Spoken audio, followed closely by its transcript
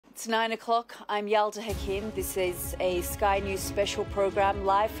It's 9 o'clock. I'm Yalda Hakim. This is a Sky News special program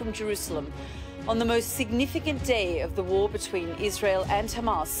live from Jerusalem on the most significant day of the war between Israel and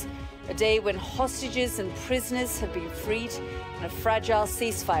Hamas, a day when hostages and prisoners have been freed and a fragile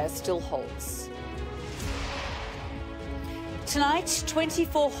ceasefire still holds. Tonight,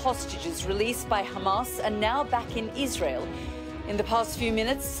 24 hostages released by Hamas are now back in Israel. In the past few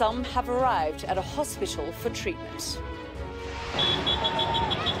minutes, some have arrived at a hospital for treatment.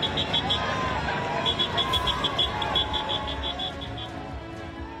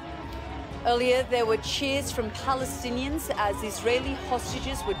 Earlier, there were cheers from Palestinians as Israeli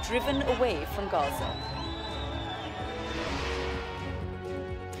hostages were driven away from Gaza.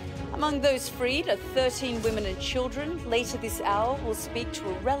 Among those freed are 13 women and children. Later this hour, we'll speak to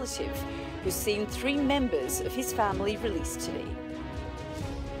a relative who's seen 3 members of his family released today.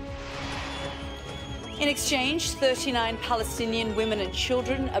 In exchange, 39 Palestinian women and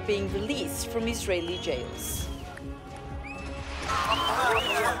children are being released from Israeli jails.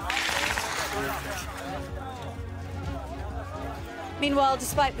 Meanwhile,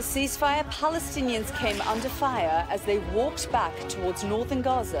 despite the ceasefire, Palestinians came under fire as they walked back towards northern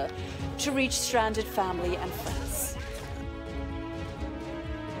Gaza to reach stranded family and friends.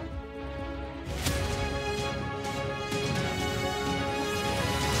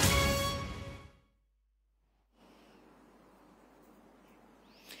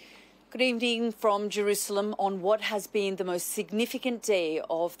 Good evening from Jerusalem on what has been the most significant day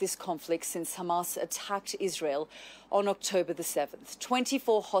of this conflict since Hamas attacked Israel on October the 7th.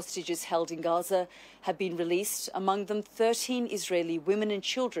 24 hostages held in Gaza have been released, among them 13 Israeli women and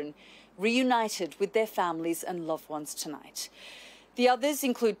children reunited with their families and loved ones tonight. The others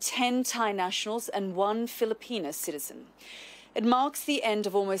include 10 Thai nationals and 1 Filipino citizen. It marks the end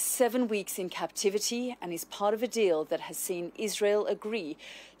of almost 7 weeks in captivity and is part of a deal that has seen Israel agree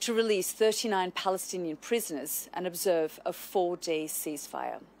to release 39 Palestinian prisoners and observe a 4-day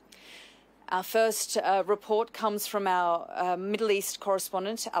ceasefire. Our first report comes from our Middle East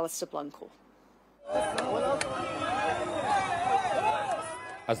correspondent, Alistair Blunkle.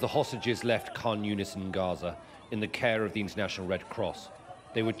 As the hostages left Khan Yunis in Gaza in the care of the International Red Cross,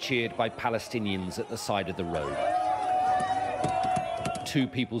 they were cheered by Palestinians at the side of the road. 2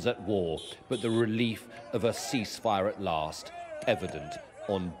 peoples at war, but the relief of a ceasefire at last, evident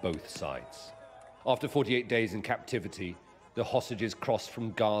on both sides. After 48 days in captivity, the hostages crossed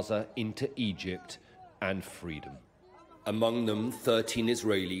from Gaza into Egypt and freedom. Among them, 13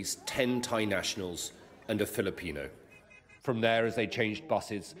 Israelis, 10 Thai nationals, and a Filipino. From there, as they changed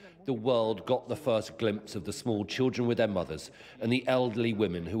buses, the world got the first glimpse of the small children with their mothers and the elderly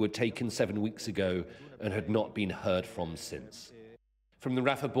women who were taken 7 weeks ago and had not been heard from since. From the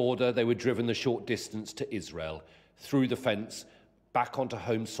Rafah border, they were driven the short distance to Israel, through the fence, back onto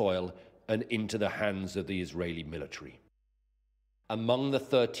home soil and into the hands of the Israeli military. Among the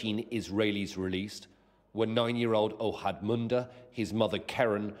 13 Israelis released were 9-year-old Ohad Munda, his mother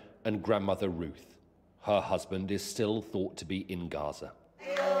Keren and grandmother Ruth. Her husband is still thought to be in Gaza.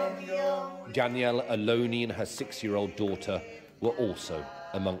 Danielle Aloni and her 6-year-old daughter were also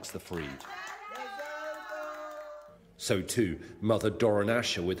amongst the freed. So too, mother Doron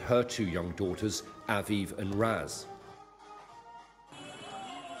Asher with her 2 young daughters, Aviv and Raz.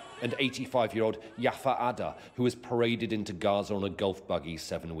 And 85-year-old Yafa Ada, who was paraded into Gaza on a golf buggy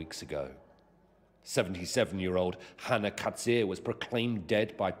 7 weeks ago. 77-year-old Hannah Katzir was proclaimed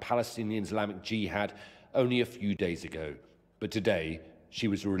dead by Palestinian Islamic Jihad only a few days ago, but today she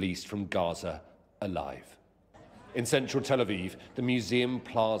was released from Gaza alive. In central Tel Aviv, the Museum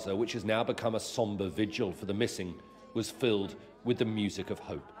Plaza, which has now become a somber vigil for the missing, was filled with the music of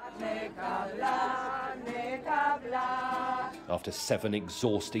hope. After 7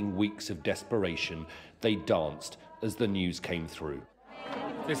 exhausting weeks of desperation, they danced as the news came through.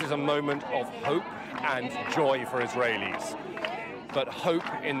 This is a moment of hope and joy for Israelis, but hope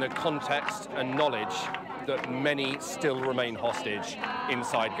in the context and knowledge that many still remain hostage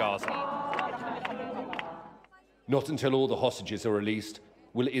inside Gaza. Not until all the hostages are released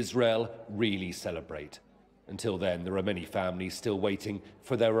will Israel really celebrate. Until then, there are many families still waiting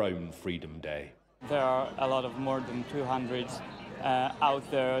for their own Freedom Day. There are a lot of more than 200 out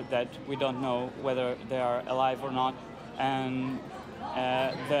there that we don't know whether they are alive or not. And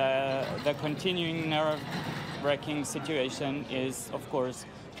the continuing nerve-wracking situation is, of course,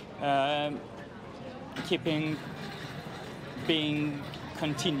 being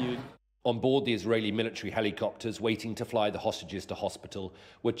continued. On board the Israeli military helicopters waiting to fly the hostages to hospital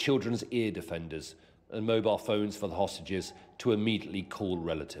were children's ear defenders and mobile phones for the hostages to immediately call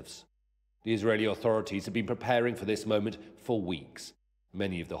relatives. The Israeli authorities have been preparing for this moment for weeks.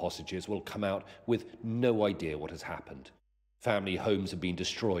 Many of the hostages will come out with no idea what has happened. Family homes have been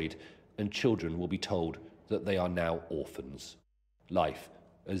destroyed, and children will be told that they are now orphans. Life,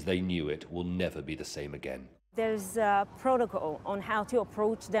 as they knew it, will never be the same again. There's a protocol on how to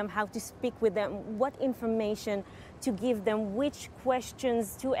approach them, how to speak with them, what information to give them, which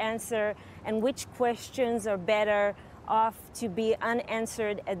questions to answer, and which questions are better off to be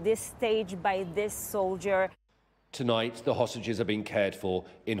unanswered at this stage by this soldier. Tonight, the hostages are being cared for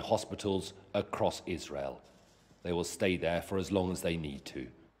in hospitals across Israel. They will stay there for as long as they need to.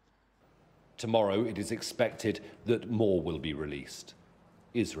 Tomorrow, it is expected that more will be released.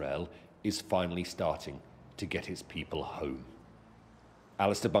 Israel is finally starting to get its people home.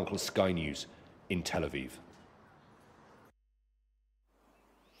 Alistair Bunkle, Sky News in Tel Aviv.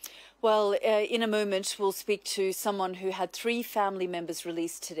 Well, in a moment, we'll speak to someone who had 3 family members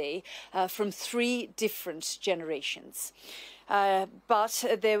released today from 3 different generations. But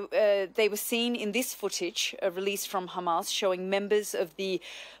they were seen in this footage released from Hamas showing members of the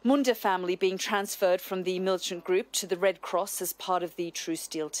Munda family being transferred from the militant group to the Red Cross as part of the truce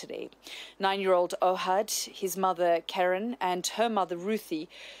deal today. 9-year-old Ohad, his mother Karen, and her mother Ruthie,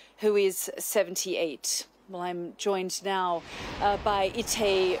 who is 78. Well, I'm joined now by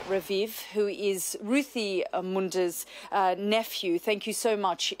Itay Raviv, who is Ruthie Munda's nephew. Thank you so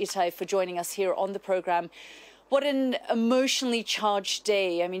much, Itay, for joining us here on the program. What an emotionally charged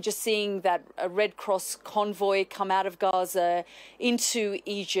day. I mean, just seeing that Red Cross convoy come out of Gaza into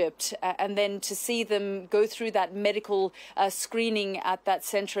Egypt and then to see them go through that medical screening at that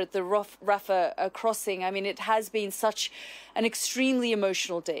center at the Rafah crossing. I mean, it has been such an extremely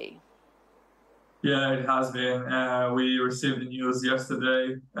emotional day. Yeah, it has been. We received the news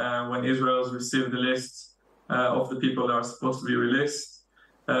yesterday when Israel received the list of the people that are supposed to be released.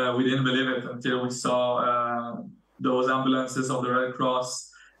 We didn't believe it until we saw those ambulances of the Red Cross,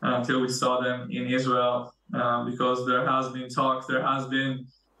 until we saw them in Israel, because there has been talks, there has been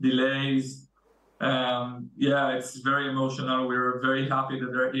delays. Yeah, it's very emotional. We're very happy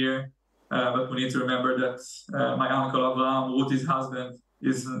that they're here, but we need to remember that my uncle Abraham, Ruthie's husband,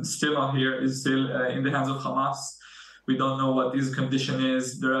 is still not here, is still in the hands of Hamas. We don't know what his condition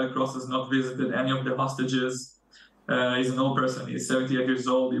is. The Red Cross has not visited any of the hostages. He's an old person. He's 78 years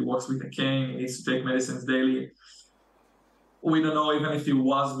old. He walks with a cane. He needs to take medicines daily. We don't know even if he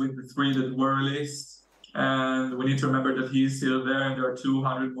was with the 3 that were released. And we need to remember that he's still there, and there are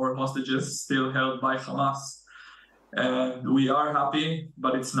 200 more hostages still held by Hamas. And we are happy,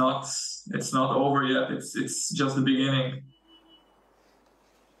 but it's not over yet. It's just the beginning.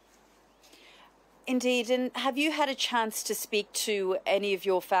 Indeed. And have you had a chance to speak to any of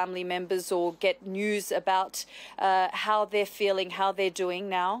your family members or get news about how they're feeling, how they're doing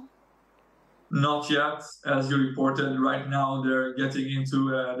now? Not yet. As you reported, right now they're getting into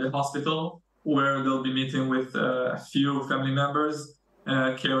the hospital where they'll be meeting with a few family members,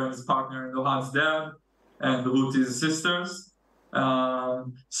 Karen's partner and Ohad's dad, and Ruthie's sisters.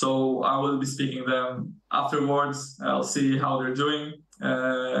 So I will be speaking to them afterwards. I'll see how they're doing.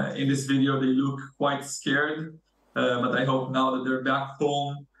 In this video, they look quite scared, but I hope now that they're back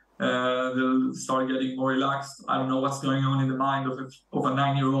home, they'll start getting more relaxed. I don't know what's going on in the mind of a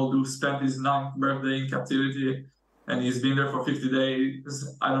 9-year-old who spent his 9th birthday in captivity, and he's been there for 50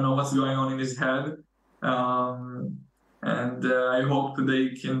 days. I don't know what's going on in his head. And I hope they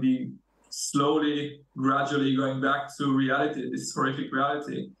can be slowly, gradually going back to reality, this horrific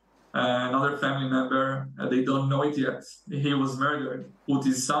reality. Another family member, they don't know it yet. He was murdered.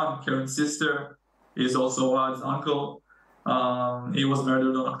 Ruthie's son, Karen's sister, is also Ohad's uncle. He was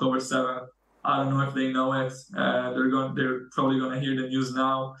murdered on October 7th. I don't know if they know it. They're probably going to hear the news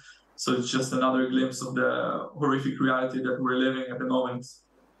now. So it's just another glimpse of the horrific reality that we're living at the moment.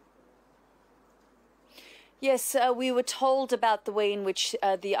 Yes, we were told about the way in which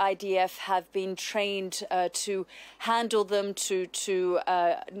the IDF have been trained to handle them, to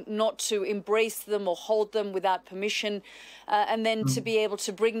not to embrace them or hold them without permission, and then to be able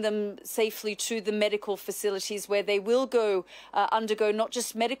to bring them safely to the medical facilities where they will go undergo not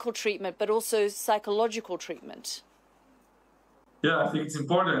just medical treatment, but also psychological treatment. Yeah, I think it's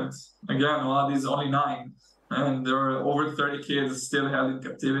important. Again, Ohad is only 9, and there are over 30 kids still held in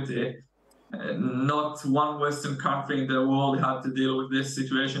captivity. Not one Western country in the world had to deal with this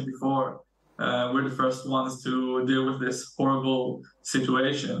situation before. We're the first ones to deal with this horrible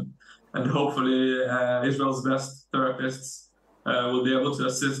situation. And hopefully Israel's best therapists will be able to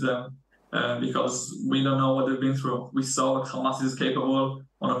assist them because we don't know what they've been through. We saw what Hamas is capable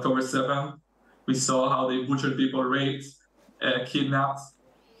on October 7th. We saw how they butchered people, raped, kidnapped.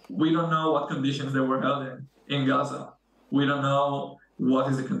 We don't know what conditions they were held in Gaza. We don't know what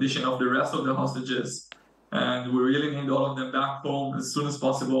is the condition of the rest of the hostages. And we really need all of them back home as soon as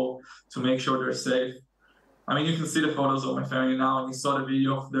possible to make sure they're safe. I mean, you can see the photos of my family now, and you saw the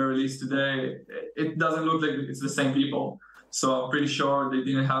video of their release today. It doesn't look like it's the same people. So I'm pretty sure they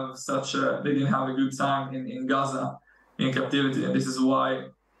didn't have a good time in Gaza, in captivity. And this is why,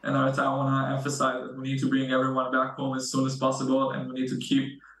 another time I want to emphasize that we need to bring everyone back home as soon as possible, and we need to keep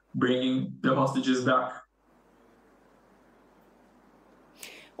bringing the hostages back.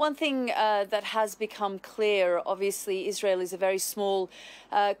 One thing that has become clear, obviously, Israel is a very small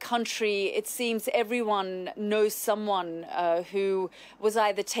country. It seems everyone knows someone who was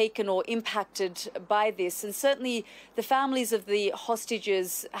either taken or impacted by this. And certainly the families of the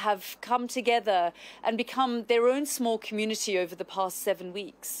hostages have come together and become their own small community over the past 7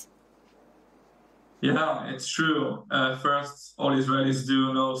 weeks. Yeah, it's true. First, all Israelis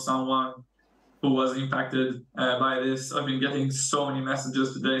do know someone who was impacted by this. I've been getting so many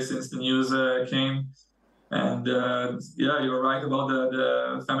messages today since the news came. And yeah, you're right about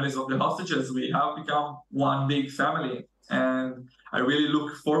the families of the hostages. We have become one big family. And I really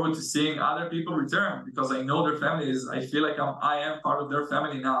look forward to seeing other people return, because I know their families. I feel like I am part of their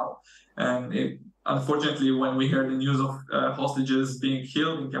family now. And unfortunately, when we heard the news of hostages being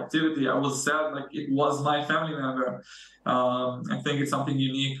killed in captivity, I was sad, like it was my family member. I think it's something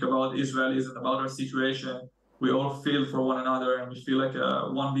unique about Israelis and about our situation. We all feel for one another, and we feel like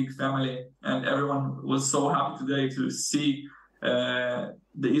one big family. And everyone was so happy today to see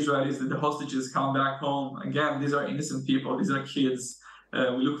the Israelis, the hostages, come back home. Again, these are innocent people. These are kids.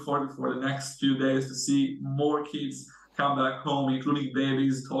 We look forward for the next few days to see more kids come back home, including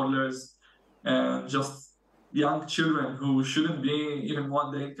babies, toddlers, and just young children who shouldn't be even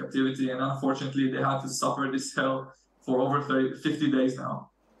one day in captivity. And unfortunately, they had to suffer this hell for over 50 days now.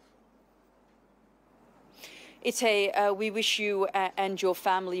 Ite, we wish you and your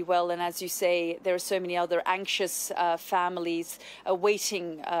family well. And as you say, there are so many other anxious families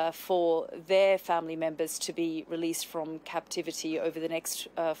waiting for their family members to be released from captivity over the next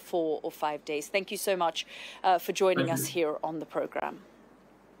 4 or 5 days. Thank you so much for joining us here on the program.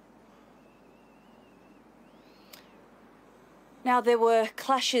 Now, there were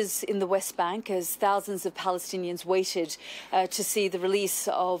clashes in the West Bank as thousands of Palestinians waited to see the release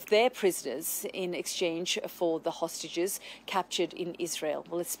of their prisoners in exchange for the hostages captured in Israel.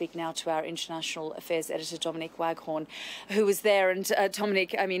 Well, let's speak now to our international affairs editor, Dominic Waghorn, who was there. And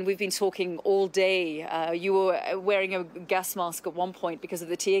Dominic, I mean, we've been talking all day. You were wearing a gas mask at one point because of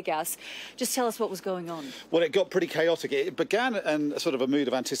the tear gas. Just tell us what was going on. Well, it got pretty chaotic. It began in sort of a mood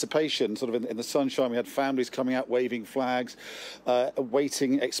of anticipation, sort of in the sunshine. We had families coming out waving flags,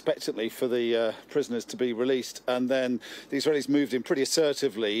 waiting expectantly for the prisoners to be released. And then the Israelis moved in pretty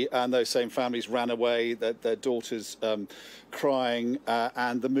assertively, and those same families ran away, their daughters crying,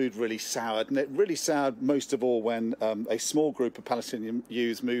 and the mood really soured. And it really soured most of all when a small group of Palestinian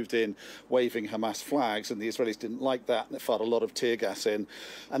youths moved in waving Hamas flags, and the Israelis didn't like that, and they fired a lot of tear gas in.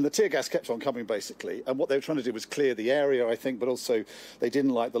 And the tear gas kept on coming, basically. And what they were trying to do was clear the area, I think, but also they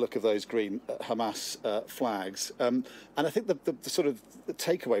didn't like the look of those green Hamas flags. And I think the sort of the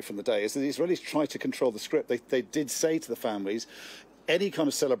takeaway from the day is that the Israelis tried to control the script. They did say to the families, any kind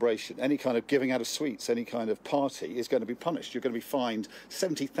of celebration, any kind of giving out of sweets, any kind of party is going to be punished. You're going to be fined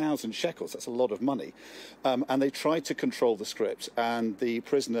 70,000 shekels. That's a lot of money. And they tried to control the script. And the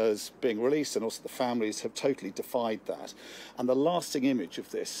prisoners being released and also the families have totally defied that. And the lasting image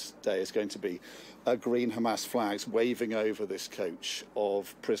of this day is going to be green Hamas flags waving over this coach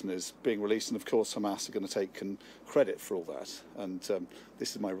of prisoners being released. And of course, Hamas are going to take credit for all that. And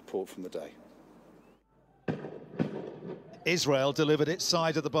this is my report from the day. Israel delivered its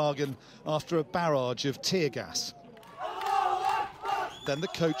side of the bargain after a barrage of tear gas. Then the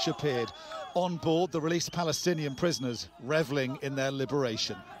coach appeared. On board, the released Palestinian prisoners revelling in their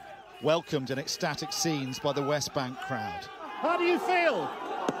liberation. Welcomed in ecstatic scenes by the West Bank crowd. How do you feel?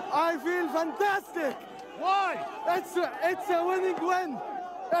 I feel fantastic. Why? It's a winning win.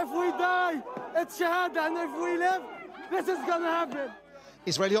 If we die, it's shahada, and if we live, this is gonna happen.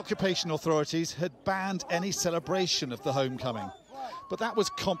 Israeli occupation authorities had banned any celebration of the homecoming, but that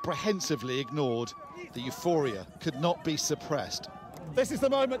was comprehensively ignored. The euphoria could not be suppressed. This is the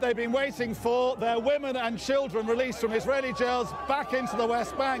moment they've been waiting for. Their women and children released from Israeli jails back into the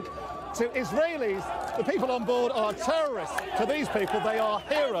West Bank. To Israelis, the people on board are terrorists. To these people, they are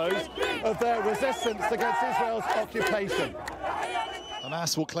heroes of their resistance against Israel's occupation.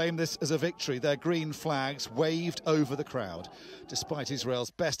 Hamas will claim this as a victory. Their green flags waved over the crowd. Despite Israel's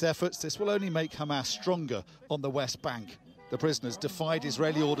best efforts, this will only make Hamas stronger on the West Bank. The prisoners defied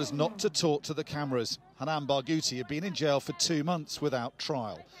Israeli orders not to talk to the cameras. Hanan Barghouti had been in jail for 2 months without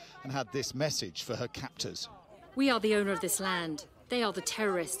trial and had this message for her captors. We are the owner of this land. They are the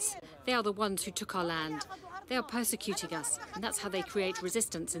terrorists. They are the ones who took our land. They are persecuting us, and that's how they create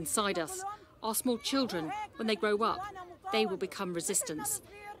resistance inside us. Our small children, when they grow up, they will become resistance.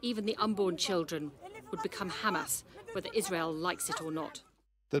 Even the unborn children would become Hamas, whether Israel likes it or not.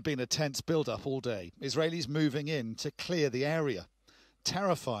 There'd been a tense build-up all day. Israelis moving in to clear the area,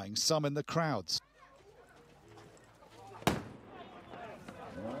 terrifying some in the crowds.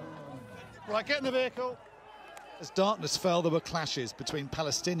 Right, get in the vehicle. As darkness fell, there were clashes between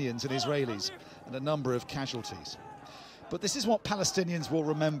Palestinians and Israelis and a number of casualties. But this is what Palestinians will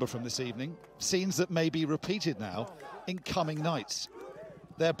remember from this evening, scenes that may be repeated now in coming nights.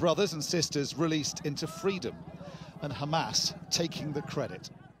 Their brothers and sisters released into freedom, and Hamas taking the credit.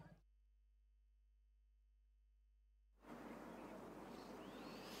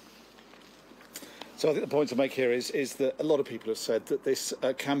 So I think the point to make here is that a lot of people have said that this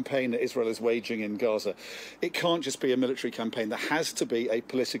campaign that Israel is waging in Gaza, it can't just be a military campaign. There has to be a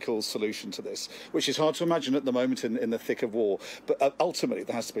political solution to this, which is hard to imagine at the moment in the thick of war. But ultimately,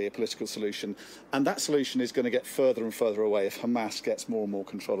 there has to be a political solution. And that solution is going to get further and further away if Hamas gets more and more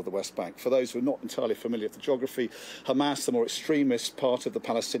control of the West Bank. For those who are not entirely familiar with the geography, Hamas, the more extremist part of the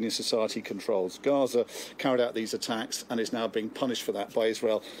Palestinian society, controls Gaza, carried out these attacks, and is now being punished for that by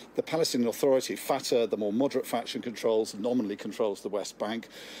Israel. The Palestinian Authority, Fatah, the more moderate faction, nominally controls the West Bank.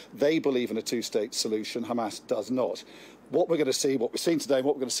 They believe in a two-state solution. Hamas does not. What we're going to see, what we've seen today and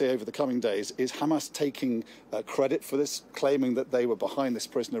what we're going to see over the coming days is Hamas taking credit for this, claiming that they were behind this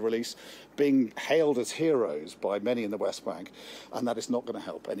prisoner release, being hailed as heroes by many in the West Bank, and that is not going to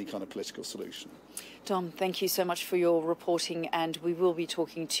help any kind of political solution. Dom, thank you so much for your reporting, and we will be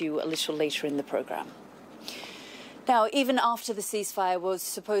talking to you a little later in the programme. Now, even after the ceasefire was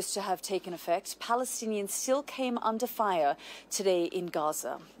supposed to have taken effect, Palestinians still came under fire today in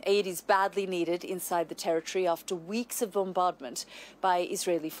Gaza. Aid is badly needed inside the territory after weeks of bombardment by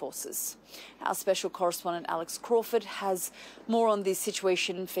Israeli forces. Our special correspondent Alex Crawford has more on the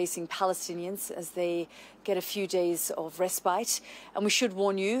situation facing Palestinians as they get a few days of respite. And we should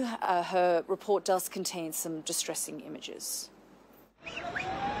warn you, her report does contain some distressing images.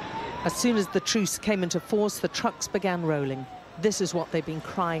 As soon as the truce came into force, the trucks began rolling. This is what they've been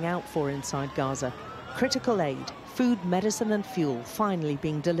crying out for inside Gaza. Critical aid, food, medicine and fuel finally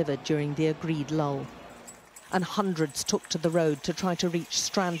being delivered during the agreed lull. And hundreds took to the road to try to reach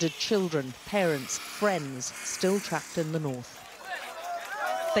stranded children, parents, friends still trapped in the north.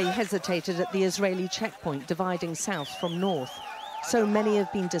 They hesitated at the Israeli checkpoint dividing south from north. So many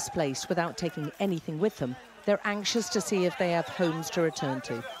have been displaced without taking anything with them. They're anxious to see if they have homes to return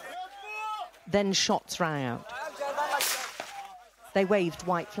to. Then shots rang out. They waved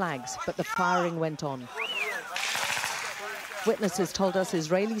white flags, but the firing went on. Witnesses told us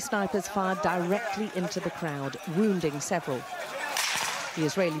Israeli snipers fired directly into the crowd, wounding several. The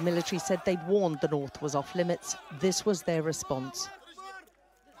Israeli military said they'd warned the north was off limits. This was their response.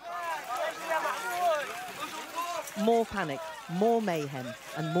 More panic, more mayhem,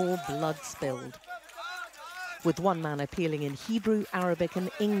 and more blood spilled, with one man appealing in Hebrew, Arabic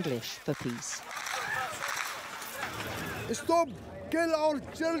and English for peace. Stop, kill our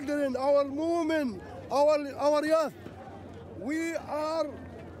children, our women, our youth. We are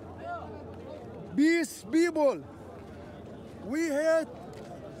peace people. We hate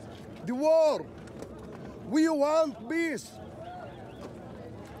the war. We want peace.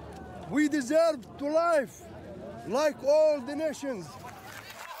 We deserve to live like all the nations.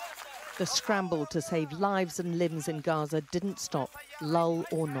 The scramble to save lives and limbs in Gaza didn't stop, lull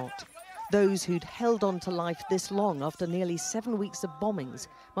or not. Those who'd held on to life this long after nearly 7 weeks of bombings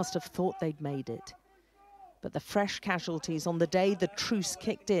must have thought they'd made it. But the fresh casualties on the day the truce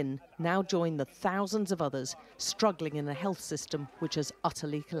kicked in now join the thousands of others struggling in a health system which has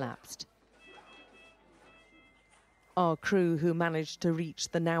utterly collapsed. Our crew, who managed to reach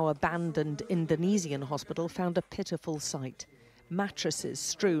the now abandoned Indonesian hospital, found a pitiful sight. Mattresses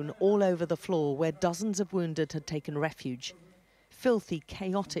strewn all over the floor where dozens of wounded had taken refuge. Filthy,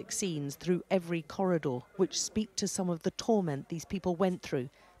 chaotic scenes through every corridor, which speak to some of the torment these people went through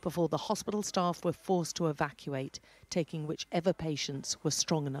before the hospital staff were forced to evacuate, taking whichever patients were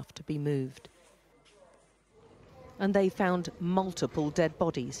strong enough to be moved. And they found multiple dead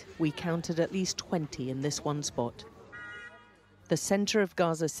bodies. We counted at least 20 in this one spot. The centre of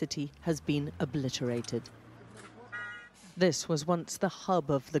Gaza City has been obliterated. This was once the hub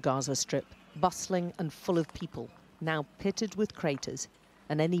of the Gaza Strip, bustling and full of people, now pitted with craters,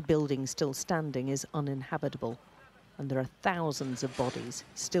 and any building still standing is uninhabitable. and there are thousands of bodies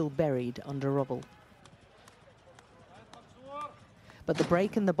still buried under rubble. But the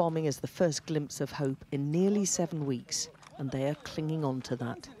break in the bombing is the first glimpse of hope in nearly 7 weeks, and they are clinging on to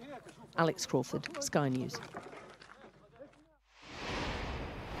that. Alex Crawford, Sky News.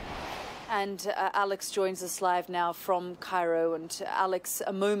 And Alex joins us live now from Cairo. And Alex,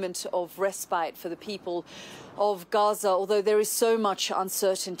 a moment of respite for the people of Gaza, although there is so much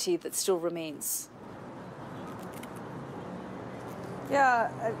uncertainty that still remains.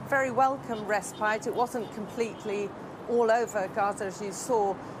 Yeah, a very welcome respite. It wasn't completely all over Gaza, as you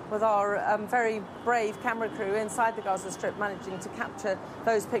saw, with our very brave camera crew inside the Gaza Strip managing to capture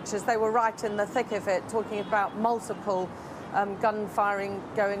those pictures. They were right in the thick of it, talking about multiple gun firing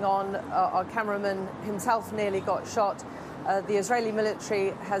going on. Our cameraman himself nearly got shot. The Israeli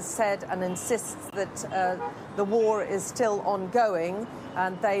military has said and insists that the war is still ongoing,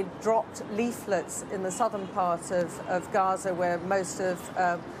 and they dropped leaflets in the southern part of Gaza, where most of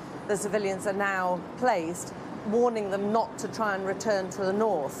the civilians are now placed, warning them not to try and return to the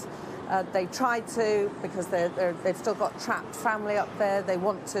north. They tried to, because they've still got trapped family up there. They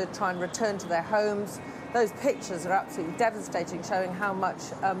want to try and return to their homes. Those pictures are absolutely devastating, showing how much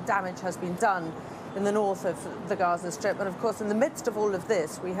damage has been done in the north of the Gaza Strip. And of course, in the midst of all of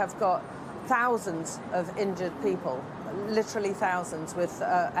this, we have got thousands of injured people, literally thousands, with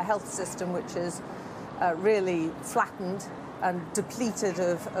a health system which is really flattened and depleted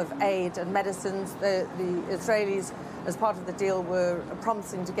of aid and medicines. The Israelis, as part of the deal, were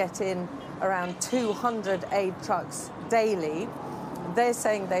promising to get in around 200 aid trucks daily. They're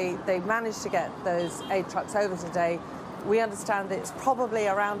saying they managed to get those aid trucks over today. We understand that it's probably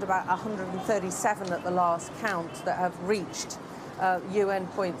around about 137 at the last count that have reached UN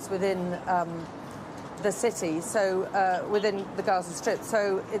points within the city, so within the Gaza Strip.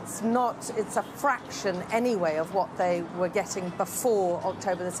 So it's a fraction anyway of what they were getting before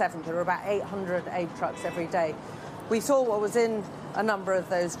October the 7th. There were about 800 aid trucks every day. We saw what was in a number of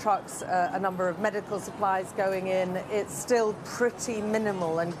those trucks, a number of medical supplies going in. It's still pretty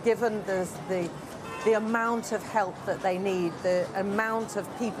minimal, and given the amount of help that they need, the amount of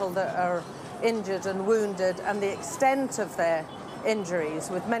people that are injured and wounded, and the extent of their injuries,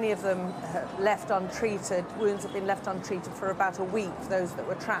 with many of them left untreated. Wounds have been left untreated for about a week, those that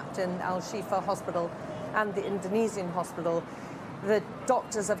were trapped in Al-Shifa hospital and the Indonesian hospital. The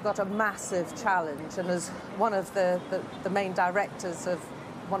doctors have got a massive challenge, and as one of the main directors of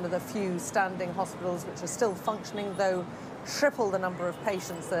one of the few standing hospitals which are still functioning, though triple the number of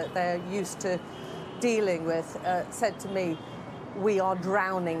patients that they're used to dealing with, said to me, "We are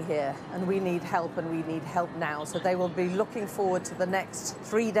drowning here and we need help, and we need help now." So they will be looking forward to the next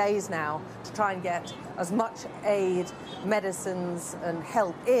 3 days now to try and get as much aid, medicines and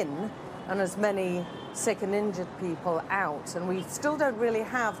help in, and as many sick and injured people out. And we still don't really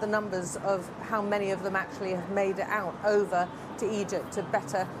have the numbers of how many of them actually have made it out over to Egypt to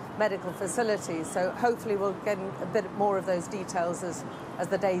better medical facilities. So hopefully we'll get a bit more of those details as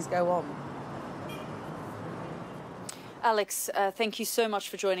the days go on. Alex, thank you so much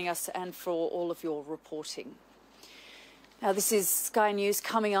for joining us and for all of your reporting. Now, this is Sky News.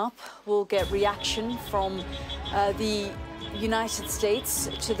 Coming up, we'll get reaction from the United States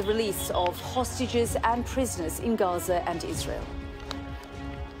to the release of hostages and prisoners in Gaza and Israel.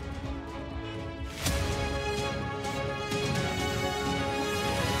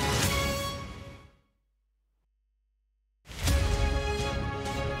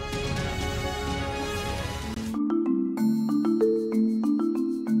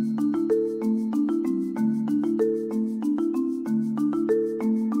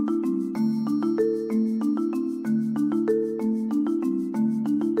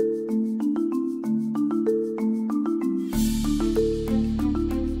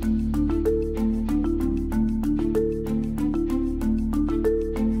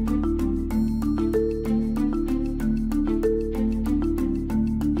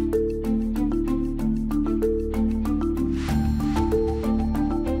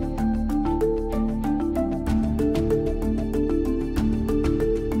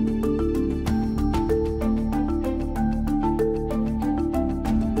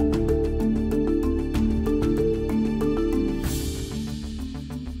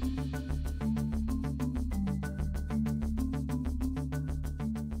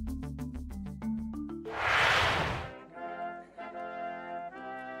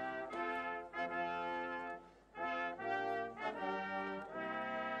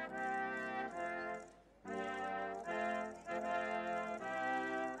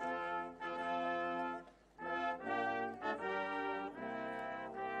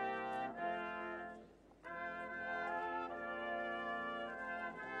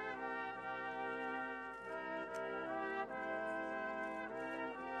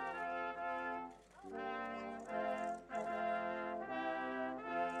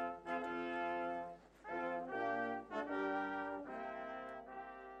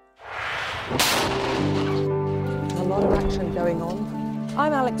 action going on.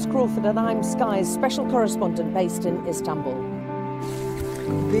 I'm Alex Crawford and I'm Sky's special correspondent based in Istanbul.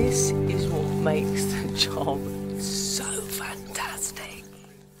 This is what makes the job so fantastic.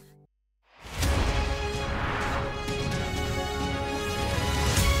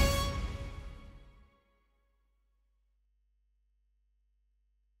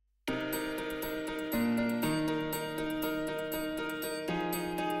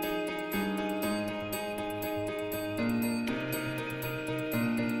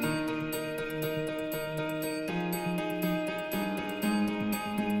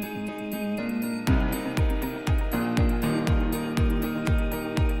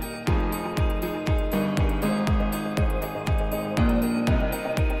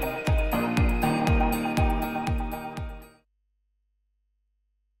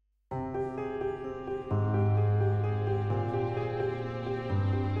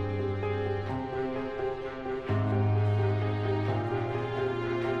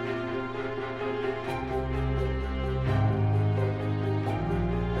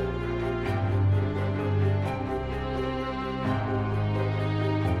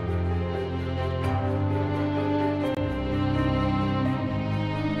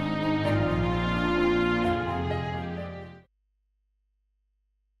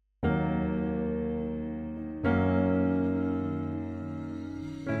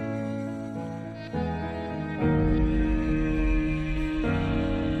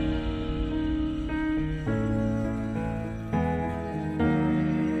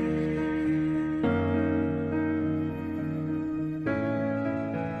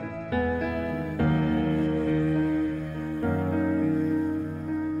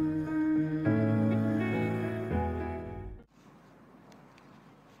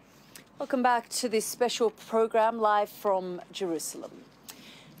 Welcome back to this special program live from Jerusalem.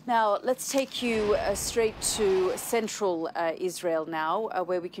 Now, let's take you straight to central Israel now,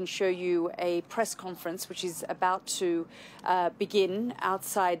 where we can show you a press conference which is about to begin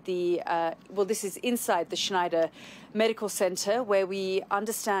outside the, this is inside the Schneider Medical Center, where we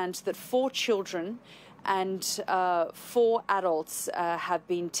understand that 4 children and 4 adults have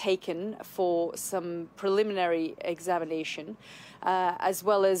been taken for some preliminary examination. As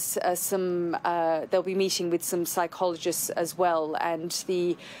well as they'll be meeting with some psychologists as well. And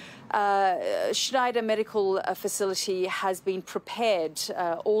the Schneider Medical Facility has been prepared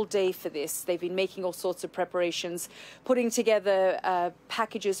all day for this. They've been making all sorts of preparations, putting together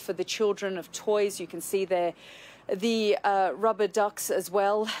packages for the children of toys. You can see there the rubber ducks as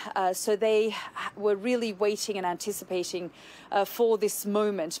well. So they were really waiting and anticipating for this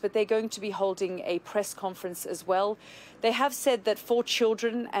moment, but they're going to be holding a press conference as well. They have said that 4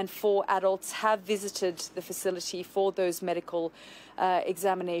 children and 4 adults have visited the facility for those medical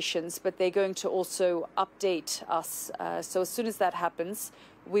examinations, but they're going to also update us. So as soon as that happens,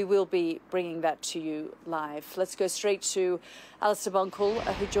 we will be bringing that to you live. Let's go straight to Alistair Bunkle,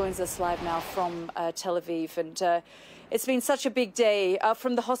 who joins us live now from Tel Aviv. And it's been such a big day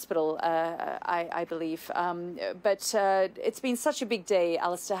from the hospital, I believe. But it's been such a big day,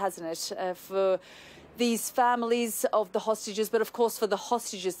 Alistair, hasn't it, for these families of the hostages, but of course for the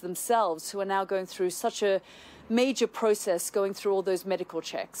hostages themselves, who are now going through such a major process, going through all those medical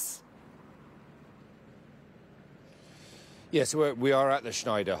checks. Yes, we are at the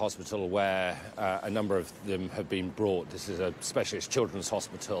Schneider Hospital, where a number of them have been brought. This is a specialist children's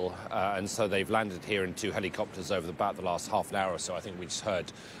hospital, and so they've landed here in 2 helicopters over about the last half an hour or so. I think we just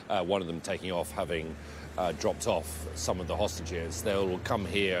heard one of them taking off, having dropped off some of the hostages. They will come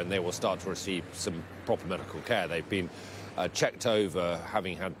here and they will start to receive some proper medical care. They've been checked over,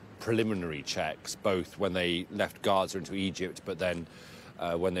 having had preliminary checks, both when they left Gaza into Egypt, but then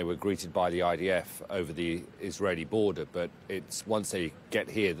when they were greeted by the IDF over the Israeli border. But it's once they get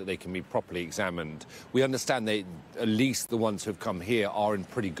here that they can be properly examined. We understand they, at least the ones who have come here, are in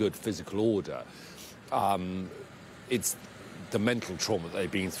pretty good physical order. It's the mental trauma that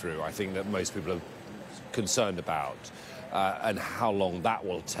they've been through, I think, that most people are concerned about, and how long that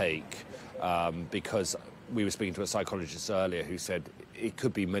will take, because we were speaking to a psychologist earlier who said it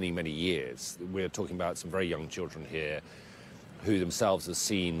could be many, many years. We're talking about some very young children here who themselves have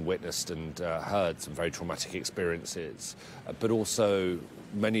seen, witnessed and heard some very traumatic experiences, but also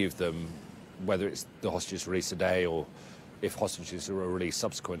many of them, whether it's the hostages released today or if hostages are released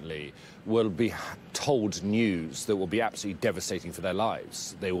subsequently, will be told news that will be absolutely devastating for their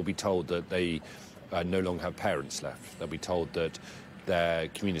lives. They will be told that they no longer have parents left. They'll be told that their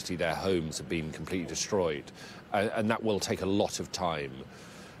community, their homes have been completely destroyed. And that will take a lot of time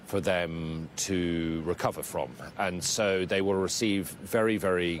for them to recover from. And so they will receive very,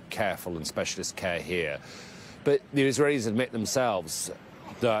 very careful and specialist care here. But the Israelis admit themselves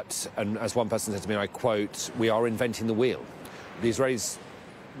that, and as one person said to me, I quote, "We are inventing the wheel." The Israelis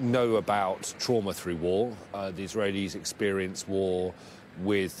know about trauma through war. The Israelis experience war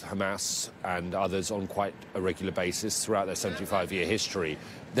with Hamas and others on quite a regular basis throughout their 75-year history.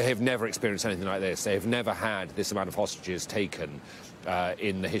 They have never experienced anything like this. They have never had this amount of hostages taken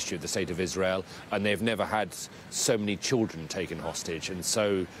in the history of the State of Israel, and they've never had so many children taken hostage. And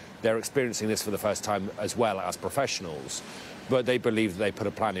so they're experiencing this for the first time as well as professionals. But they believe that they put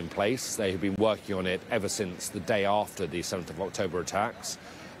a plan in place. They have been working on it ever since the day after the 7th of October attacks.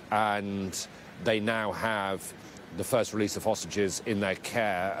 And they now have the first release of hostages in their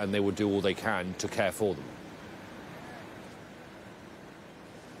care, and they will do all they can to care for them.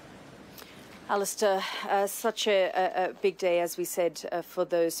 Alistair, such a big day, as we said, for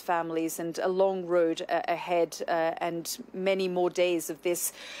those families, and a long road ahead, and many more days of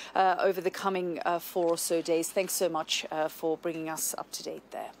this over the coming 4 or so days. Thanks so much for bringing us up to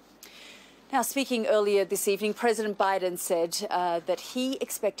date there. Now, speaking earlier this evening, President Biden said that he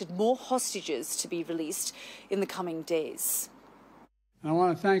expected more hostages to be released in the coming days. I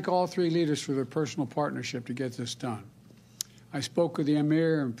want to thank all three leaders for their personal partnership to get this done. I spoke with the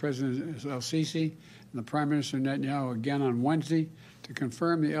Emir and President el-Sisi and the Prime Minister Netanyahu again on Wednesday to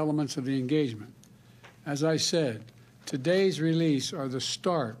confirm the elements of the engagement. As I said, today's release are the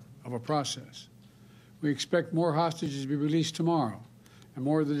start of a process. We expect more hostages to be released tomorrow, and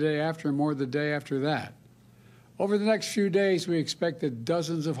more the day after, and more the day after that. Over the next few days, we expect that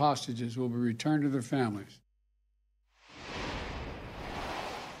dozens of hostages will be returned to their families.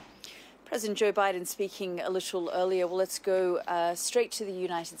 President Joe Biden speaking a little earlier. Well, let's go straight to the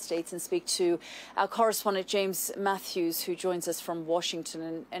United States and speak to our correspondent, James Matthews, who joins us from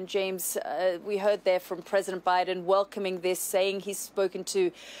Washington. And James, we heard there from President Biden welcoming this, saying he's spoken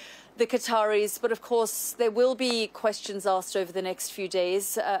to the Qataris. But of course, there will be questions asked over the next few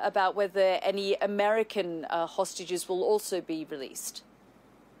days about whether any American hostages will also be released.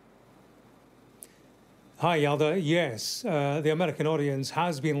 Hi, Yalda. Yes, the American audience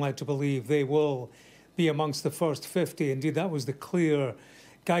has been led to believe they will be amongst the first 50. Indeed, that was the clear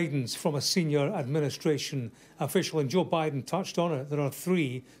guidance from a senior administration official. And Joe Biden touched on it. There are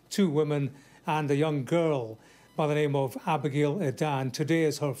two women and a young girl by the name of Abigail Edan. Today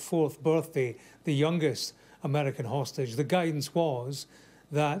is her 4th birthday, the youngest American hostage. The guidance was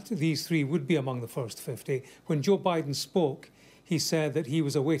that these 3 would be among the first 50. When Joe Biden spoke, he said that he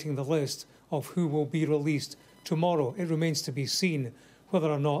was awaiting the list of who will be released tomorrow. It remains to be seen whether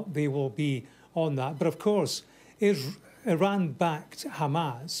or not they will be on that. But of course, Iran-backed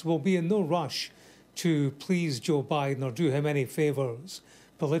Hamas will be in no rush to please Joe Biden or do him any favours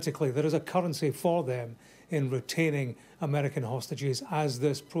politically. There is a currency for them in retaining American hostages as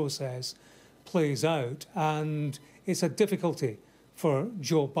this process plays out. And it's a difficulty for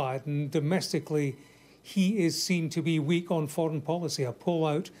Joe Biden. Domestically, he is seen to be weak on foreign policy. A poll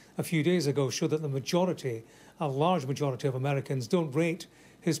out a few days ago showed that a large majority of Americans don't rate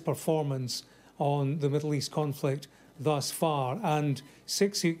his performance on the Middle East conflict thus far. And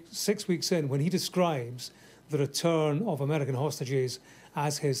six weeks in, when he describes the return of American hostages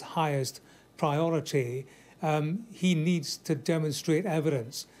as his highest priority, he needs to demonstrate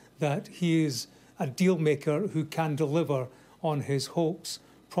evidence that he is a deal maker who can deliver on his hopes,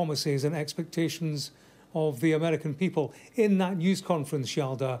 promises and expectations of the American people. In that news conference,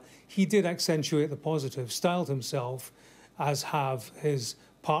 Yalda, he did accentuate the positive, styled himself, as have his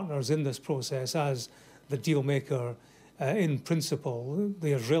partners in this process, as the deal maker in principle.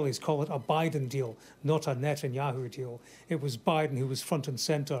 The Israelis call it a Biden deal, not a Netanyahu deal. It was Biden who was front and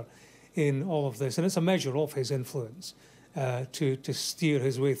centre in all of this, and it's a measure of his influence to steer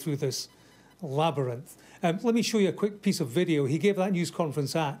his way through this labyrinth. Let me show you a quick piece of video. He gave that news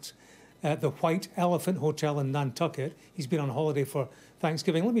conference at the White Elephant Hotel in Nantucket. He's been on holiday for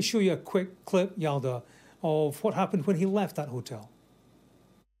Thanksgiving. Let me show you a quick clip, Yalda, of what happened when he left that hotel.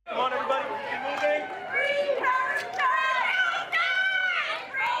 Come on, everybody. Keep moving.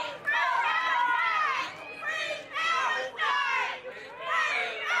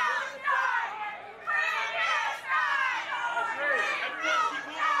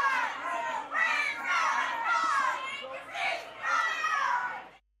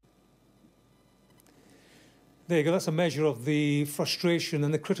 There you go. That's a measure of the frustration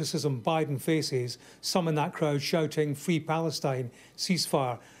and the criticism Biden faces. Some in that crowd shouting, "Free Palestine,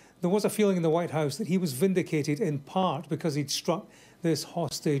 ceasefire." There was a feeling in the White House that he was vindicated in part because he'd struck this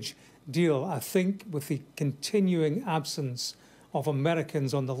hostage deal. I think with the continuing absence of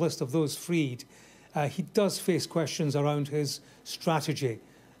Americans on the list of those freed, he does face questions around his strategy.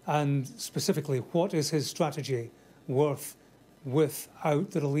 And specifically, what is his strategy worth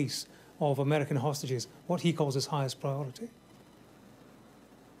without the release of American hostages, what he calls his highest priority?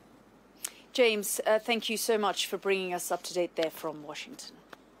 James, thank you so much for bringing us up to date there from Washington.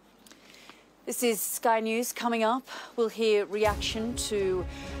 This is Sky News. Coming up, we'll hear reaction to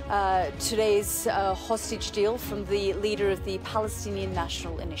today's hostage deal from the leader of the Palestinian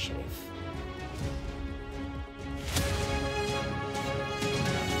National Initiative.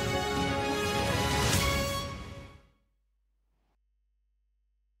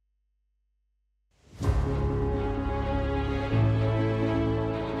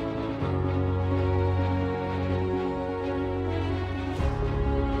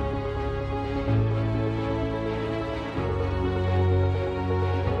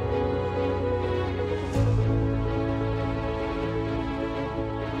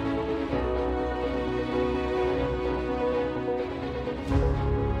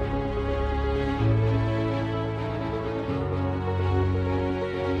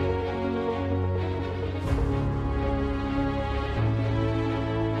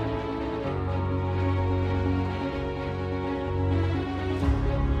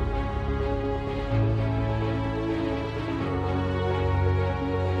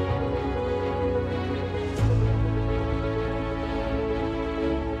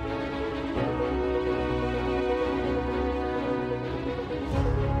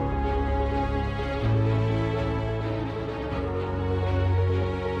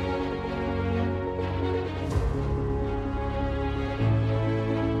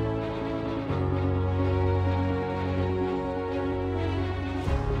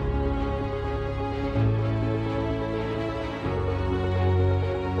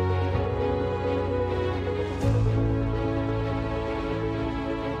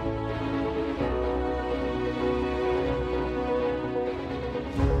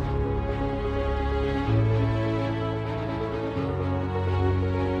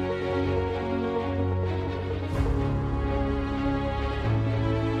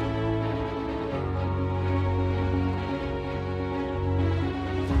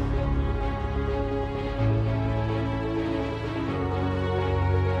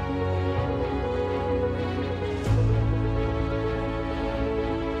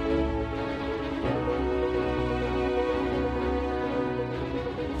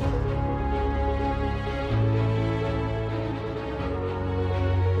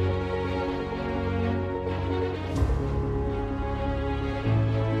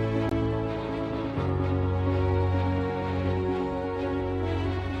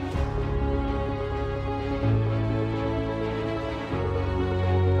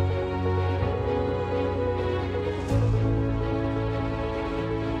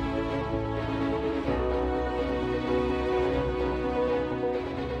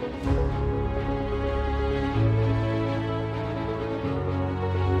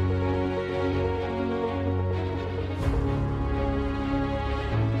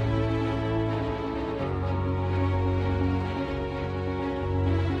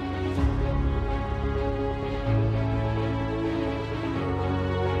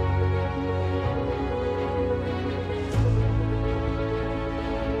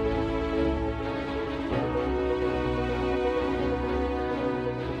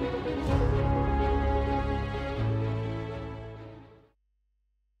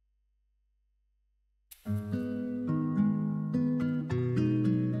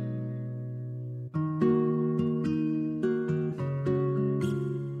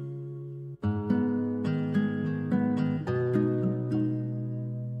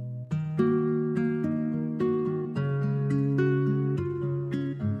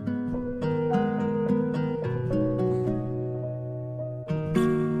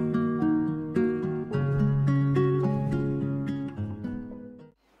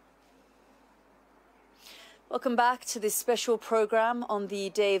 Welcome back to this special program on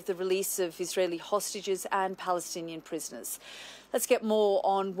the day of the release of Israeli hostages and Palestinian prisoners. Let's get more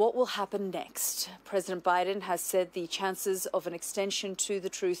on what will happen next. President Biden has said the chances of an extension to the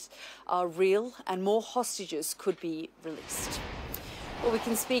truce are real and more hostages could be released. Well, we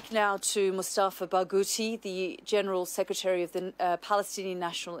can speak now to Mustafa Barghouti, the General Secretary of the Palestinian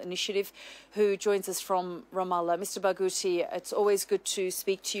National Initiative, who joins us from Ramallah. Mr. Barghouti, it's always good to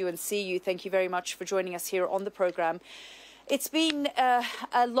speak to you and see you. Thank you very much for joining us here on the programme. It's been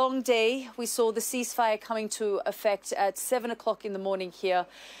a long day. We saw the ceasefire coming to effect at 7 o'clock in the morning here.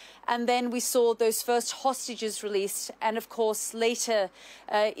 And then we saw those first hostages released. And of course, later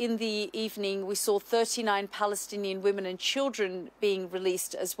in the evening, we saw 39 Palestinian women and children being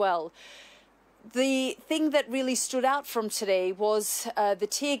released as well. The thing that really stood out from today was the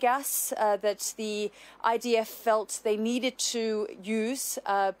tear gas that the IDF felt they needed to use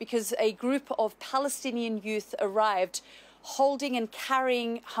because a group of Palestinian youth arrived holding and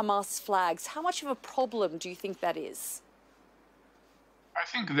carrying Hamas flags. How much of a problem do you think that is? I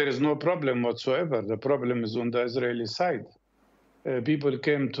think there is no problem whatsoever. The problem is on the Israeli side. People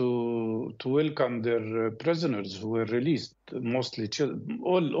came to welcome their prisoners who were released, mostly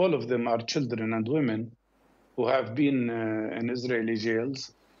all of them are children and women who have been in Israeli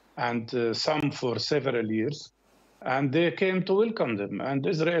jails, and some for several years. And they came to welcome them. And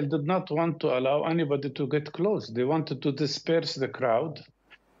Israel did not want to allow anybody to get close. They wanted to disperse the crowd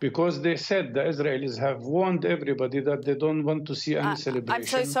because they said the Israelis have warned everybody that they don't want to see any celebration. I'm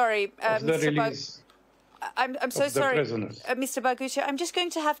so sorry, Mr. I'm so sorry, Mr. Barghouti. I'm just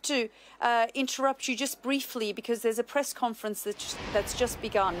going to have to interrupt you just briefly because there's a press conference that's just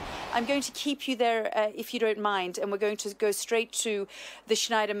begun. I'm going to keep you there if you don't mind, and we're going to go straight to the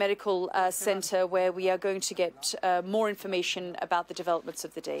Schneider Medical Center where we are going to get more information about the developments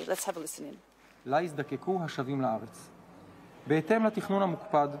of the day. Let's have a listen in. לה יזדקקו השבים לארץ. בהתאם לתכנון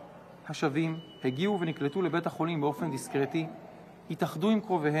המוקפד, השבים הגיעו ונקלטו לבית החולים באופן דיסקרטי, התאחדו עם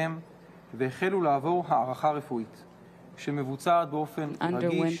קרוביהם והחלו לעבור הערכה רפואית, שמבוצעת באופן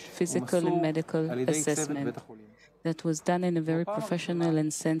רגיש ומסור על ידי צוות בית החולים. That was done in a very professional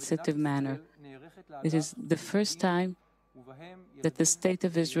and sensitive manner. It is the first time that the state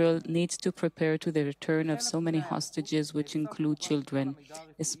of Israel needs to prepare to the return of so many hostages, which include children.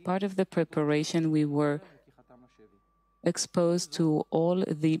 As part of the preparation, we were exposed to all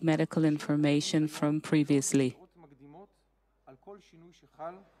the medical information from previously.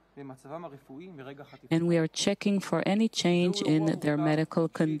 And we are checking for any change in their medical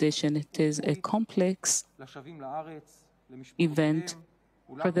condition. It is a complex event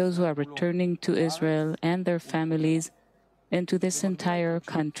for those who are returning to Israel and their families and to this entire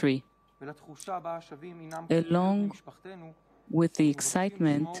country. Along with the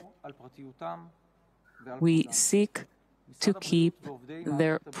excitement, we seek to keep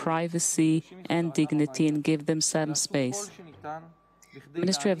their privacy and dignity and give them some space. The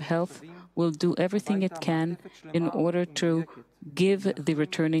Ministry of Health will do everything it can in order to give the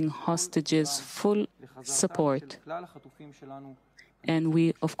returning hostages full support. And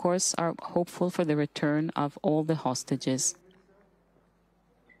we, of course, are hopeful for the return of all the hostages.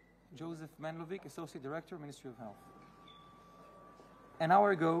 Joseph Manlovic, Associate Director, Ministry of Health. An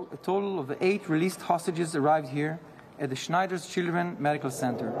hour ago, a total of 8 released hostages arrived here at the Schneider's Children's Medical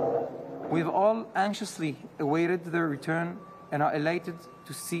Center. We have all anxiously awaited their return and are elated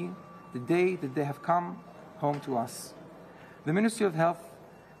to see the day that they have come home to us. The Ministry of Health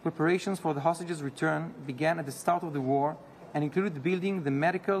preparations for the hostages' return began at the start of the war and included building the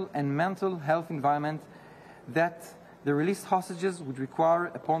medical and mental health environment that the released hostages would require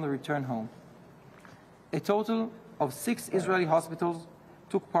upon the return home. A total of 6 Israeli hospitals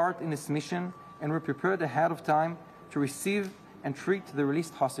took part in this mission and were prepared ahead of time to receive and treat the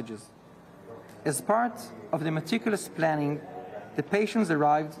released hostages. As part of the meticulous planning, the patients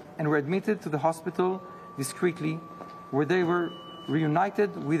arrived and were admitted to the hospital discreetly, where they were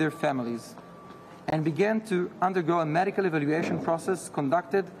reunited with their families and began to undergo a medical evaluation process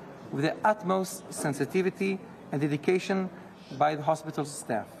conducted with the utmost sensitivity and dedication by the hospital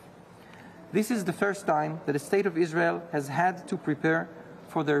staff. This is the first time that the State of Israel has had to prepare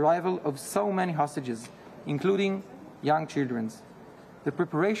for the arrival of so many hostages, including young children. The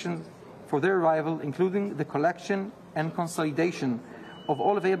preparations for their arrival, including the collection and consolidation of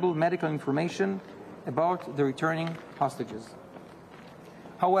all available medical information about the returning hostages.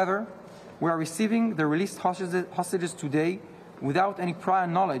 However, we are receiving the released hostages today without any prior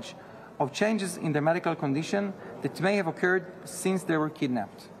knowledge of changes in their medical condition that may have occurred since they were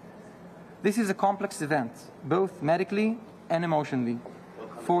kidnapped. This is a complex event, both medically and emotionally,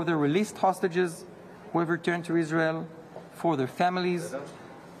 for the released hostages who have returned to Israel, for their families,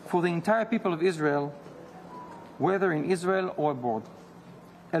 for the entire people of Israel, whether in Israel or abroad.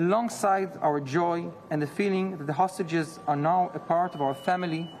 Alongside our joy and the feeling that the hostages are now a part of our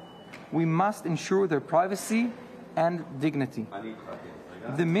family, we must ensure their privacy and dignity.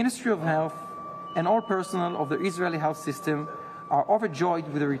 The Ministry of Health and all personnel of the Israeli health system are overjoyed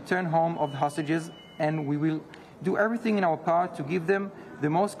with the return home of the hostages, and we will do everything in our power to give them the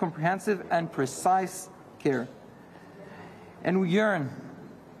most comprehensive and precise care. And we yearn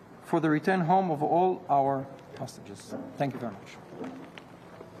for the return home of all our hostages. Thank you very much.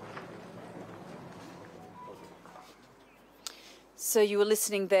 So you were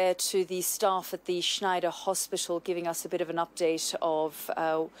listening there to the staff at the Schneider Hospital giving us a bit of an update of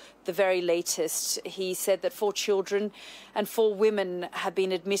the very latest. He said that 4 children and 4 women have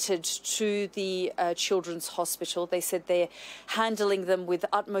been admitted to the Children's Hospital. They said they're handling them with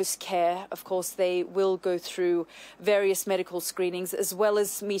utmost care. Of course, they will go through various medical screenings as well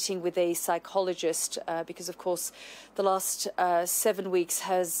as meeting with a psychologist because, of course, the last 7 weeks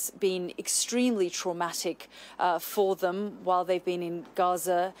has been extremely traumatic for them while they've been in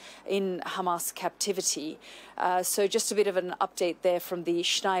Gaza in Hamas captivity. So just a bit of an update there from the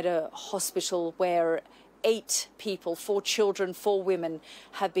Schneider Hospital, where 8 people, 4 children, 4 women,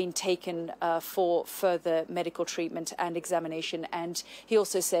 have been taken for further medical treatment and examination. And he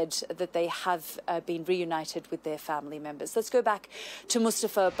also said that they have been reunited with their family members. Let's go back to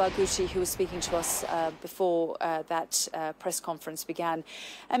Mustafa Barghouti, who was speaking to us before that press conference began.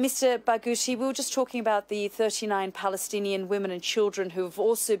 And Mr. Barghouti, we were just talking about the 39 Palestinian women and children who have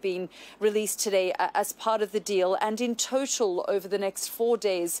also been released today as part of the deal. And in total, over the next 4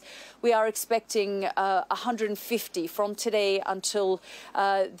 days, we are expecting 150 from today until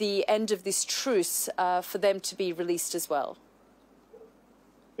the end of this truce for them to be released as well.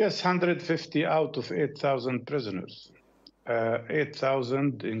 Yes, 150 out of 8,000 prisoners.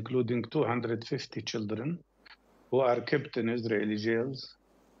 8,000, including 250 children who are kept in Israeli jails,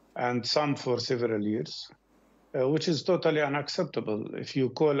 and some for several years, which is totally unacceptable. If you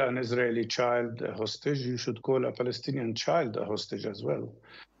call an Israeli child a hostage, you should call a Palestinian child a hostage as well.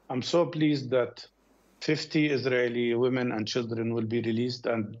 I'm so pleased that 50 Israeli women and children will be released.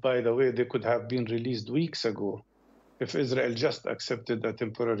 And by the way, they could have been released weeks ago if Israel just accepted a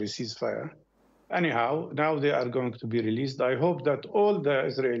temporary ceasefire. Anyhow, now they are going to be released. I hope that all the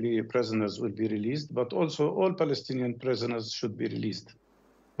Israeli prisoners will be released, but also all Palestinian prisoners should be released.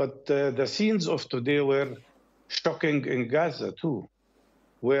 But the scenes of today were shocking in Gaza too,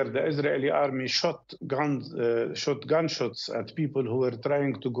 where the Israeli army shot gunshots at people who were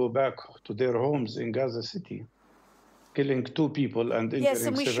trying to go back to their homes in Gaza City, killing 2 people and injuring yes,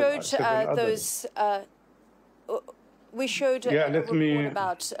 and we seven showed those. We showed a report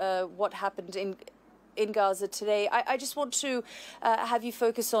about what happened in Gaza today. I just want to have you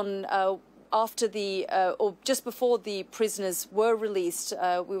focus on after the or just before the prisoners were released.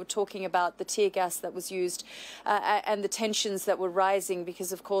 We were talking about the tear gas that was used and the tensions that were rising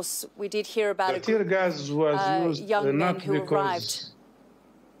because, of course, we did hear about the tear gas was used young men who arrived.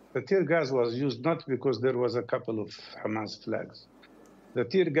 The tear gas was used not because there was a couple of Hamas flags. The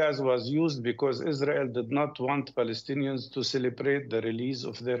tear gas was used because Israel did not want Palestinians to celebrate the release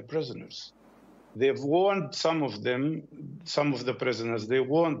of their prisoners. They've warned some of them, some of the prisoners, they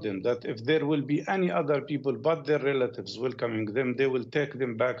warned them that if there will be any other people but their relatives welcoming them, they will take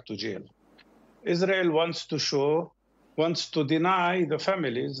them back to jail. Israel wants to deny the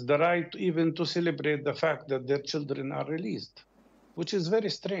families the right even to celebrate the fact that their children are released, which is very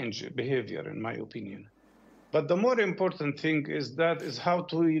strange behavior, in my opinion. But the more important thing is how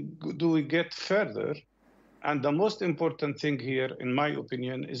do we get further? And the most important thing here, in my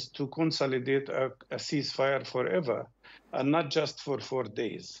opinion, is to consolidate a ceasefire forever, and not just for 4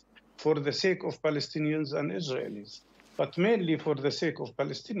 days, for the sake of Palestinians and Israelis, but mainly for the sake of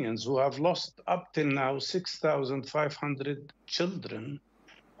Palestinians who have lost up till now 6,500 children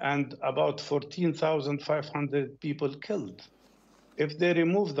and about 14,500 people killed. If they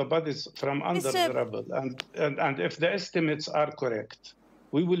remove the bodies from under the rubble, and if the estimates are correct,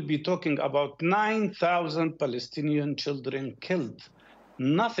 we will be talking about 9,000 Palestinian children killed.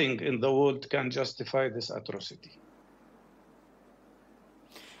 Nothing in the world can justify this atrocity.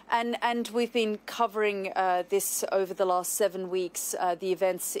 And we've been covering this over the last 7 weeks, the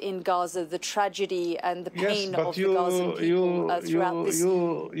events in Gaza, the tragedy and the pain of the Gazan people throughout this.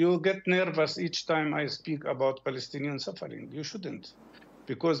 You get nervous each time I speak about Palestinian suffering. You shouldn't.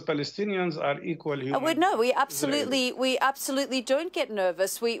 Because Palestinians are equal human. No, we absolutely don't get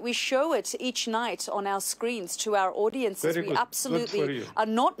nervous. We show it each night on our screens to our audiences. Very good. We absolutely are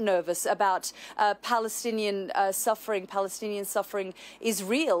not nervous about Palestinian suffering. Palestinian suffering is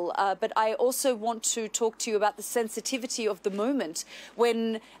real. But I also want to talk to you about the sensitivity of the moment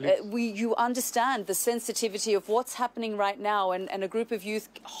when you understand the sensitivity of what's happening right now, and a group of youth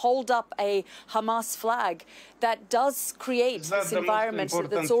hold up a Hamas flag that does create this environment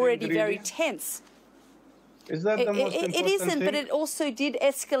that's already very tense. Is that the most important thing? It isn't, but it also did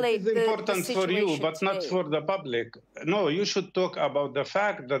escalate the situation. It's important for you, but not for the public. No, you should talk about the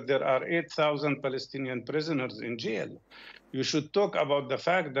fact that there are 8,000 Palestinian prisoners in jail. You should talk about the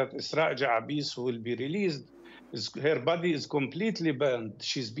fact that Isra Ja'abis, who will be released, her body is completely burned.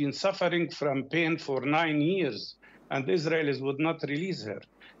 She's been suffering from pain for 9 years. and the Israelis would not release her.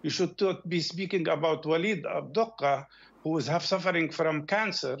 You should be speaking about Walid Abdullah, who is suffering from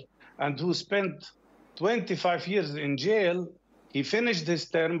cancer and who spent 25 years in jail. He finished his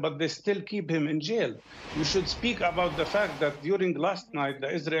term, but they still keep him in jail. You should speak about the fact that during last night, the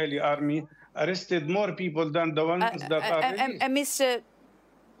Israeli army arrested more people than the ones that are released.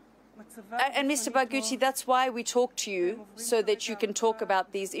 And Mr. Barghouti, that's why we talk to you, so that you can talk about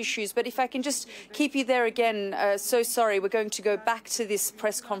these issues. But if I can just keep you there again, so sorry, we're going to go back to this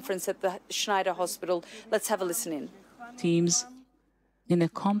press conference at the Schneider Hospital. Let's have a listen in. Teams in a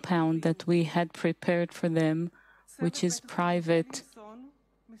compound that we had prepared for them, which is private.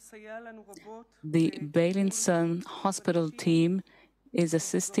 The Beilinson hospital team is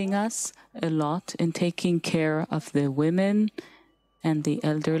assisting us a lot in taking care of the women and the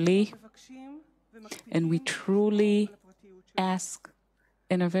elderly, and we truly ask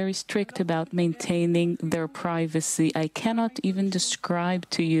and are very strict about maintaining their privacy. I cannot even describe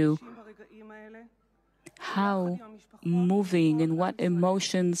to you how moving and what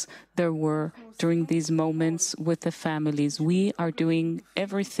emotions there were during these moments with the families. We are doing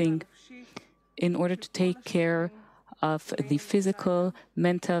everything in order to take care of the physical,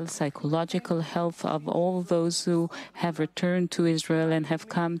 mental, psychological health of all those who have returned to Israel and have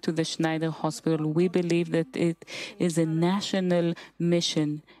come to the Schneider Hospital. We believe that it is a national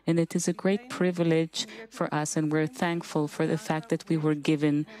mission, and it is a great privilege for us, and we're thankful for the fact that we were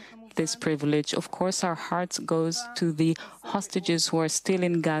given this privilege. Of course, our hearts goes to the hostages who are still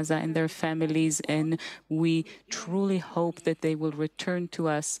in Gaza and their families, and we truly hope that they will return to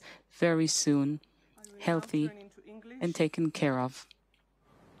us very soon, healthy and taken care of.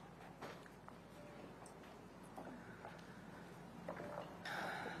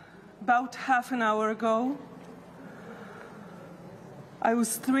 About half an hour ago, I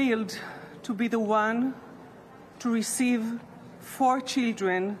was thrilled to be the one to receive 4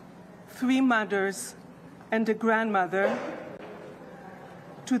 children, 3 mothers, and a grandmother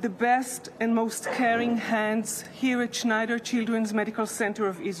to the best and most caring hands here at Schneider Children's Medical Center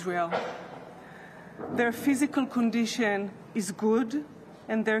of Israel. Their physical condition is good,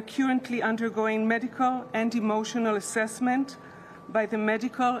 and they're currently undergoing medical and emotional assessment by the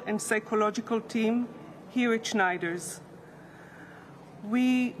medical and psychological team here at Schneider's.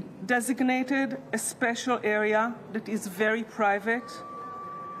 We designated a special area that is very private,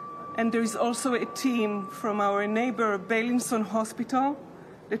 and there is also a team from our neighbor Beilinson Hospital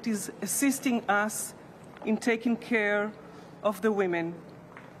that is assisting us in taking care of the women.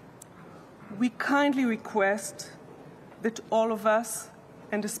 We kindly request that all of us,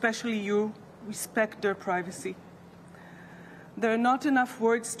 and especially you, respect their privacy. There are not enough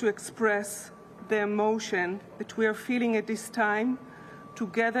words to express the emotion that we are feeling at this time,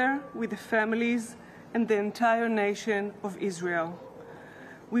 together with the families and the entire nation of Israel.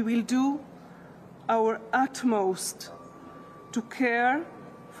 We will do our utmost to care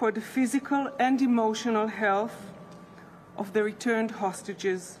for the physical and emotional health of the returned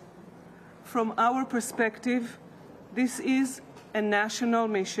hostages. From our perspective, this is a national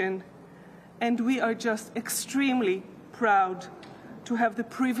mission, and we are just extremely proud to have the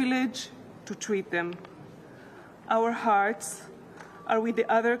privilege to treat them. Our hearts are with the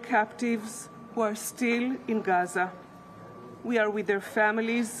other captives who are still in Gaza. We are with their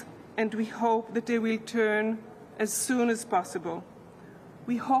families, and we hope that they will return as soon as possible.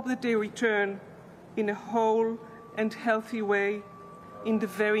 We hope that they return in a whole and healthy way in the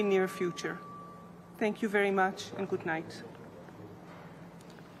very near future. Thank you very much, and good night.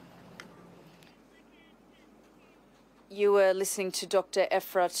 You were listening to Dr.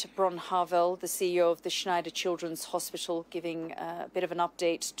 Efrat Bronhavel, the CEO of the Schneider Children's Hospital, giving a bit of an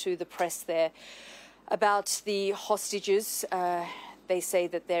update to the press there about the hostages. They say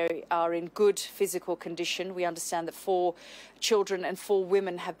that they are in good physical condition. We understand that 4 children and 4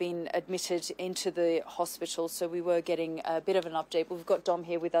 women have been admitted into the hospital, so we were getting a bit of an update. But we've got Dom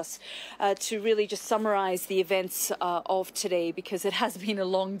here with us to really just summarise the events of today, because it has been a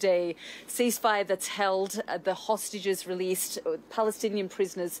long day. Ceasefire that's held, the hostages released, Palestinian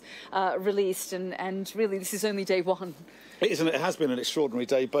prisoners released, and really this is only day 1. It has been an extraordinary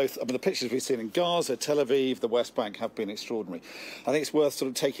day. Both, the pictures we've seen in Gaza, Tel Aviv, the West Bank have been extraordinary. I think it's worth sort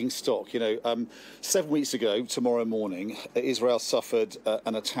of taking stock. 7 weeks ago, tomorrow morning, Israel suffered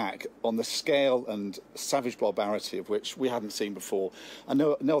an attack on the scale and savage barbarity of which we hadn't seen before. And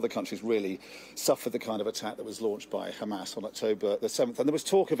no other countries really suffered the kind of attack that was launched by Hamas on October the 7th. And there was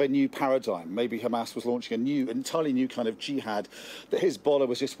talk of a new paradigm. Maybe Hamas was launching an entirely new kind of jihad, that Hezbollah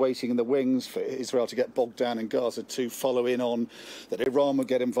was just waiting in the wings for Israel to get bogged down in Gaza to follow in on that Iran would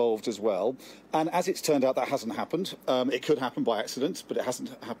get involved as well. And as it's turned out, that hasn't happened. It could happen by accident, but it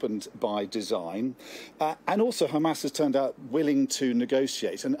hasn't happened by design. And also Hamas has turned out willing to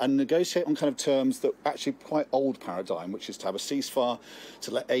negotiate and negotiate on kind of terms that actually quite old paradigm, which is to have a ceasefire,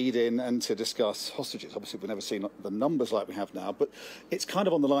 to let aid in and to discuss hostages. Obviously, we've never seen the numbers like we have now, but it's kind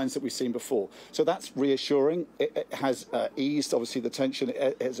of on the lines that we've seen before. So that's reassuring. It has eased, obviously, the tension.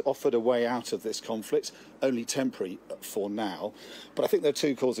 It has offered a way out of this conflict, only temporary for now. But I think there are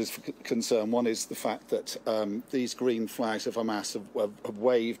two causes for concern. One is the fact that these green flags of Hamas have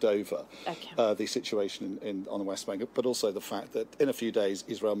waved over the situation on the West Bank, but also the fact that in a few days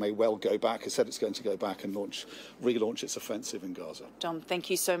Israel may well go back, has said it's going to go back and relaunch its offensive in Gaza. Dom, thank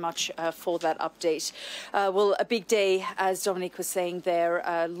you so much for that update. Well, a big day, as Dominic was saying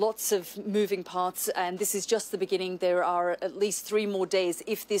there, lots of moving parts, and this is just the beginning. There are at least 3 more days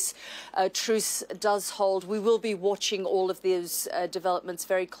if this truce does hold. We will be watching all of these developments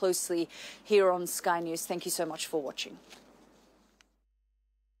very closely here on Sky News. Thank you so much for watching.